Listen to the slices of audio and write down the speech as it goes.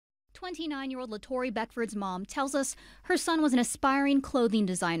29-year-old LaTori Beckford's mom tells us her son was an aspiring clothing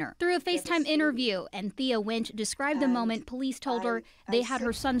designer. Through a FaceTime interview, and Thea Winch described the moment police told her they had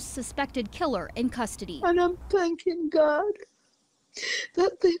her son's suspected killer in custody. And I'm thanking God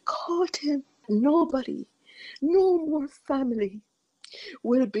that they caught him. Nobody, no more family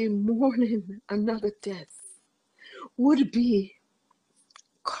will be mourning another death, would be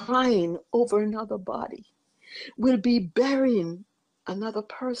crying over another body, will be burying another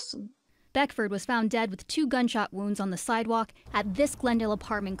person. Beckford was found dead with 2 gunshot wounds on the sidewalk at this Glendale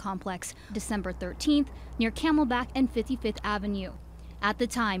apartment complex December 13th near Camelback and 55th Avenue. At the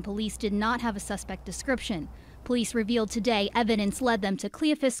time, police did not have a suspect description. Police revealed today evidence led them to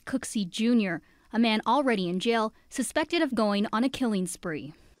Cleophas Cooksey Jr., a man already in jail, suspected of going on a killing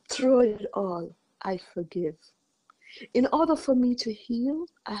spree. Through it all, I forgive. In order for me to heal,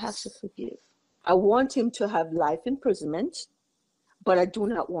 I have to forgive. I want him to have life imprisonment, but I do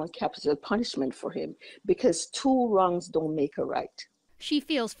not want capital punishment for him because 2 wrongs don't make a right. She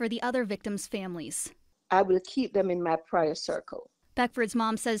feels for the other victims' families. I will keep them in my prayer circle. Beckford's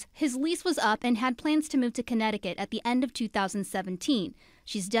mom says his lease was up and had plans to move to Connecticut at the end of 2017.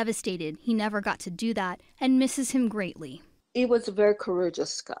 She's devastated he never got to do that and misses him greatly. He was a very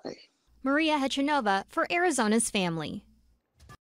courageous guy. Maria Hechanova for Arizona's Family.